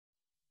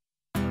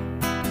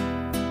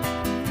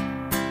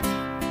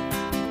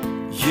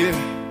Yeah,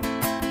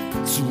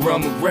 to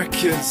Rama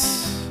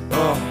Records.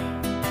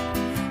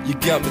 You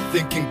got me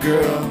thinking,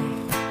 girl.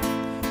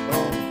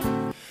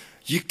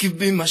 You could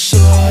be my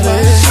shorty,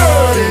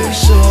 shorty,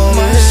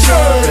 shorty,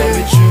 shorty. Got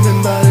me dreaming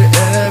about it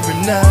every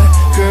night.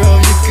 Girl,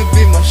 you could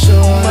be my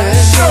shorty,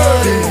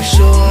 shorty,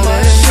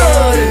 shorty,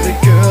 shorty. The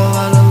girl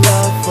out of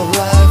love for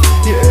life.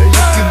 Yeah,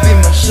 you could be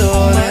my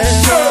shorty,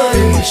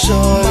 be my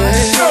shorty.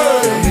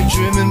 Got me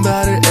dreaming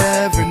about it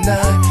every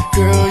night.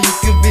 Girl, you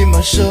could be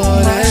my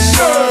shorty, be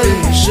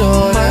my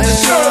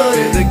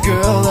shorty. The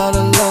girl out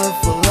of love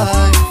for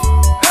life.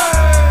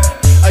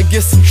 I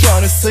guess I'm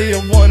trying to say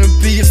I wanna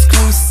be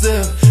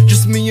exclusive.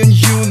 Just me and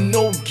you,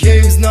 no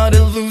games, not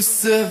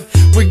elusive.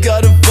 We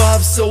got a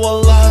vibe so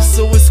alive,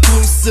 so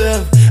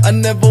exclusive. I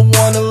never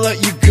wanna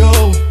let you go.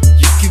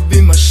 You could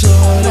be my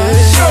shorty,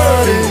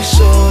 shorty,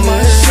 shorty.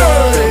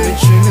 Got me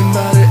dreaming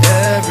about it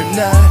every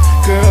night.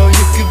 Girl,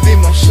 you could be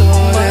my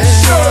shorty, be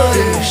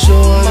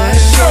my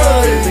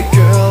shorty. The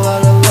girl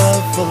out of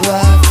love for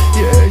life.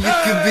 Yeah, you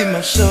could be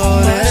my shorty.